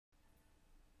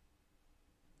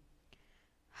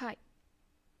Hi.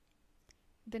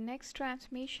 The next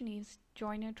transformation is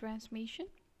joiner transformation.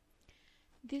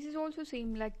 This is also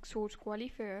same like source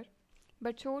qualifier,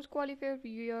 but source qualifier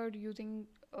we are using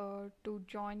to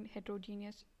join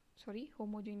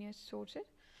homogeneous sources.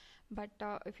 But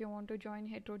if you want to join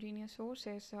heterogeneous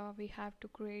sources, we have to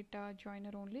create a joiner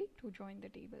only to join the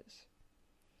tables.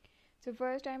 So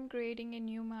first I'm creating a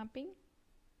new mapping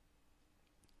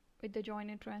with the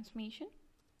joiner transformation.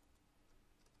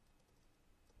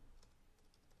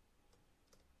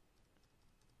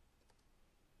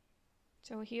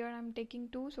 So here I'm taking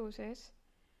two sources.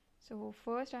 So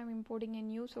first I'm importing a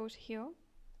new source here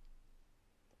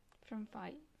from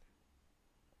file.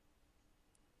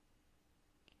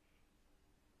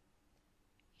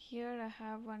 Here I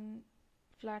have one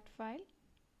flat file.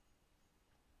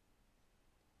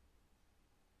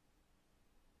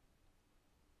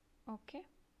 Okay.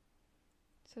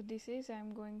 So this is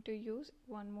I'm going to use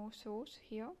one more source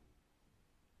here.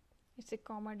 It's a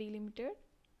comma delimited.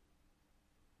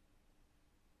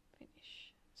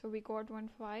 Finish. So we got one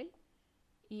file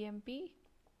emp.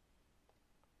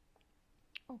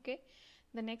 Okay.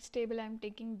 The next table I'm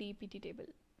taking dpt table.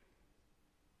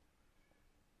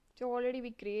 So already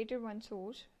we created one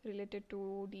source related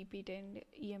to dpt and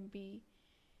emp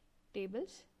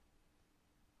tables.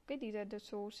 Okay, these are the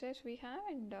sources we have,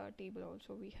 and table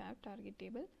also we have, target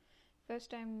table.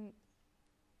 First I'm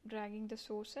dragging the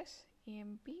sources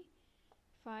emp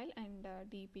file and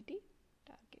dpt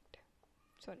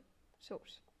target,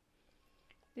 source.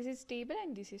 This is table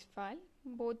and this is file.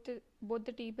 Both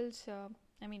the tables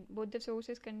both the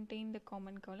sources contain the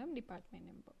common column department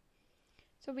number.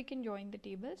 So we can join the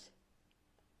tables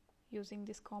using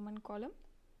this common column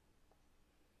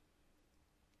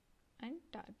and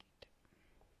target.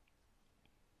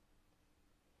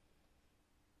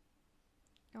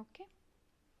 Okay.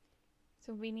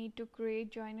 So we need to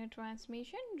create joiner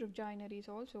transformation. Joiner is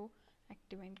also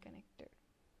active and connected.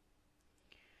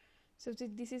 So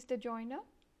this is the joiner.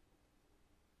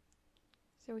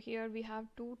 So here we have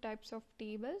two types of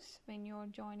tables. When you are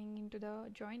joining into the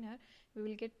joiner, we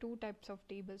will get two types of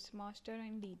tables, master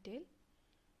and detail.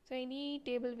 So any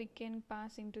table we can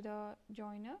pass into the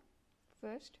joiner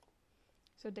first.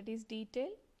 So that is detail.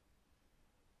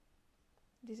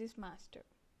 This is master.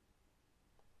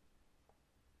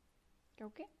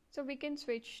 Okay. So we can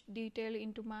switch detail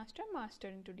into master, master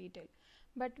into detail.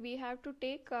 But we have to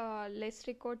take less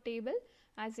record table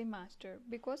as a master,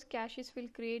 because caches will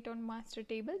create on master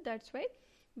table. That's why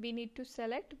we need to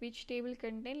select which table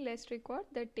contain less record,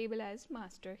 that table as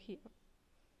master here.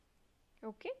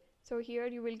 Okay. So here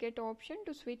you will get option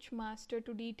to switch master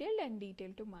to detail and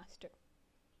detail to master.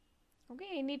 Okay.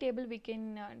 Any table we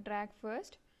can drag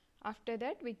first. After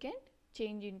that we can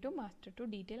change into master to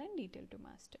detail and detail to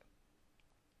master.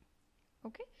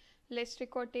 Okay. Less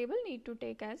record table need to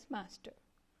take as master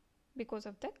because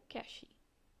of the cache.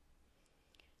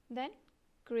 Then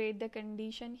create the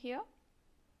condition here.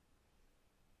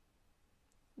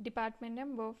 Department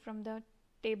number from the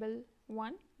table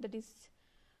 1, that is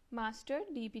master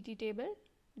dpt table.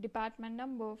 Department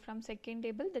number from second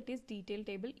table, that is detail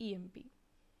table emp.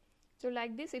 So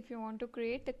like this, if you want to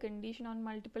create the condition on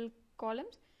multiple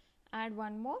columns, add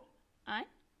one more and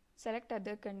select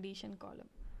other condition column.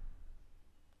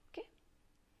 Okay.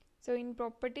 So in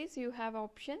properties you have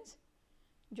options: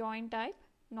 join type,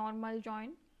 normal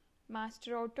join,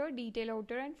 master outer, detail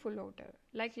outer and full outer,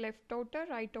 like left outer,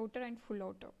 right outer and full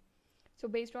outer. So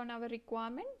based on our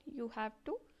requirement you have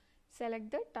to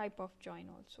select the type of join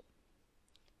also.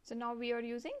 So now we are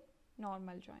using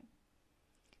normal join.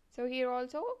 So here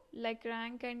also, like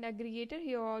rank and aggregator,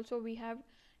 here also we have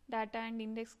data and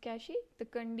index cache. The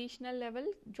conditional level,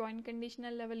 join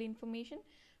conditional level information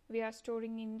we are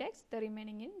storing index, the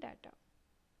remaining in data.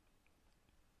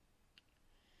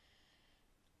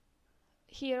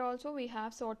 Here also we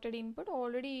have sorted input.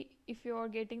 Already if you are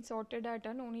getting sorted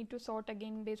data, no need to sort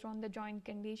again based on the join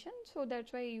condition. So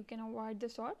that's why you can avoid the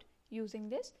sort using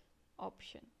this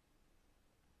option.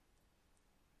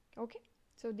 Okay.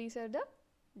 So these are the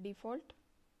default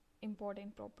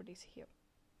important properties here.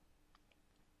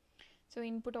 So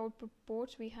input output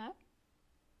ports we have.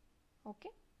 Okay.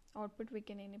 Output we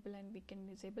can enable and we can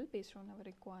disable based on our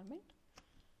requirement.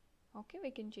 Okay.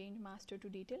 We can change master to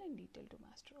detail and detail to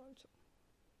master also.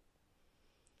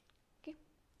 Okay.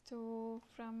 So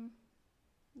from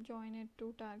joiner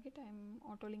to target, I am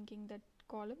auto linking the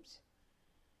columns.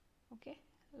 Okay.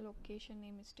 Location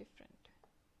name is different.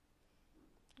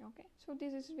 Okay. So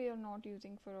this is we are not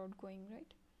using for outgoing,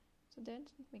 right? So then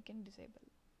we can disable.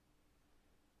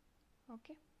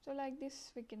 Okay. So like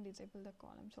this we can disable the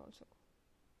columns also.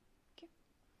 Okay.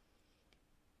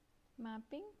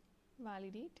 mapping,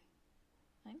 validate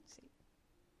and save.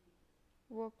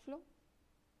 Workflow,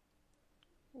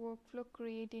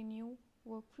 create a new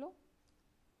workflow.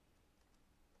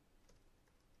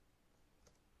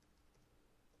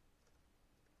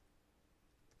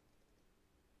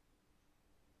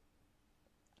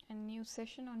 And new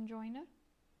session on joiner.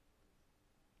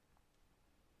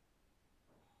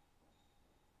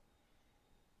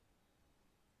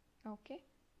 Okay,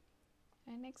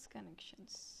 and next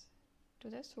connections to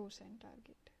the source and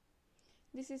target.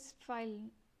 This is file,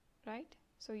 right?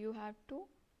 So you have to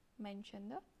mention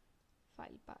the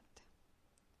file path.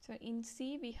 So in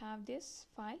C we have this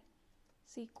file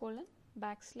C:\\,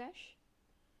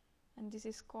 and this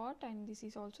is Scott and this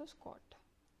is also Scott.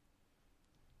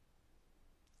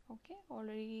 Okay,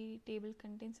 already table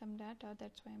contains some data,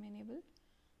 that's why I'm enable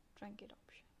truncate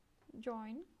option.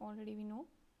 Join, already we know.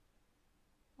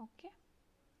 Okay,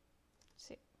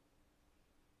 save.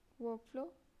 Workflow,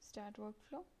 start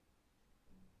workflow.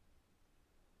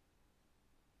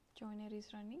 Joiner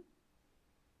is running.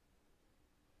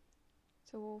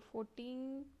 So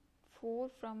 4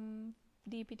 from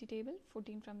DPT table,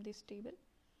 14 from this table.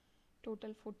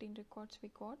 Total 14 records we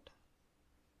got.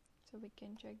 So we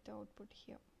can check the output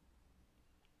here.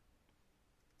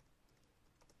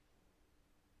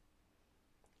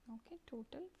 Okay,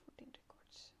 total 14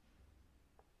 records.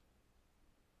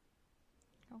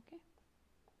 Okay.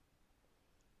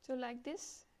 So like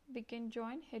this, we can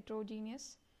join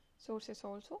heterogeneous sources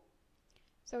also.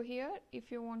 So here,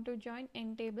 if you want to join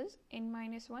n tables,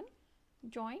 n-1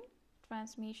 join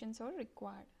transmissions are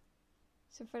required.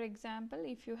 So for example,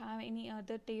 if you have any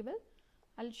other table,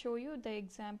 I'll show you the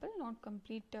example, not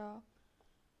complete.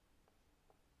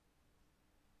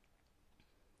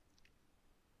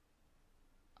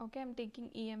 Okay, I'm taking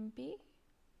EMP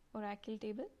Oracle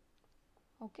table.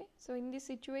 Okay, so in this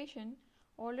situation,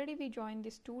 already we joined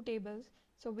these two tables,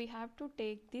 so we have to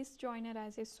take this joiner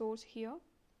as a source here.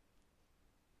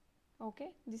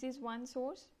 Okay, this is one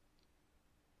source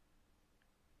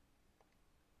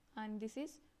and this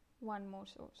is one more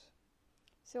source.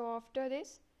 So after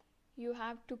this, you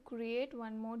have to create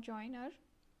one more joiner.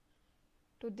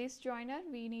 To this joiner,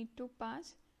 we need to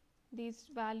pass these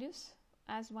values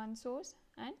as one source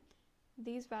and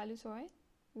these values are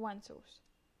one source.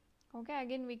 Okay,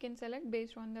 again we can select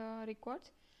based on the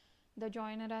records, the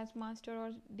joiner as master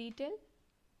or detail,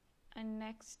 and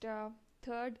next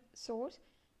third source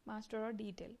master or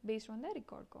detail based on the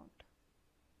record count.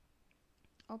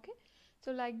 Okay,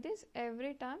 so like this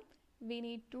every time we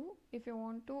need to, if you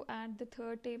want to add the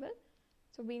third table,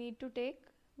 so we need to take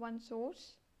one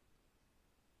source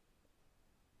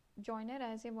joiner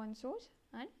as a one source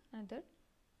and another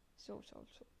source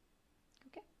also.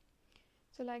 Okay,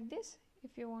 so like this,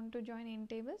 if you want to join n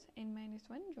tables, n-1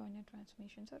 joiner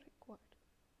transmissions are required.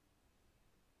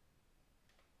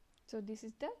 So this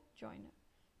is the joiner.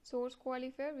 Source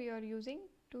qualifier we are using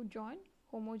to join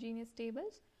homogeneous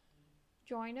tables.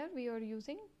 Joiner we are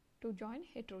using to join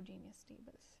heterogeneous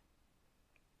tables.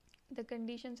 The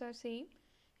conditions are same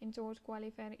in source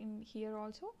qualifier in here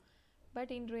also, but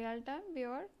in real time we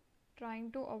are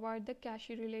trying to avoid the cache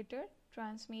related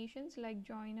transmissions like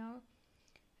joiner,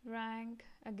 rank,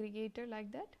 aggregator,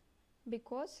 like that,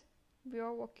 because we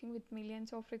are working with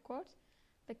millions of records.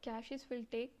 The caches will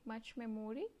take much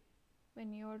memory.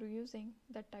 When you are using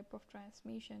that type of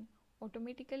transmission,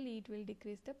 automatically it will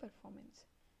decrease the performance.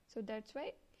 So that's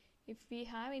why if we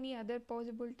have any other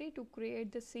possibility to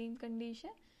create the same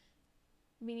condition,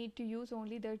 we need to use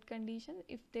only that condition.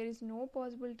 If there is no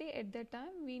possibility at that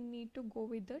time, we need to go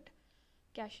with that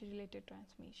cache related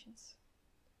transmissions.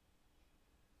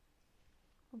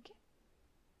 Okay,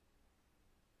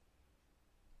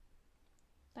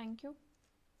 thank you.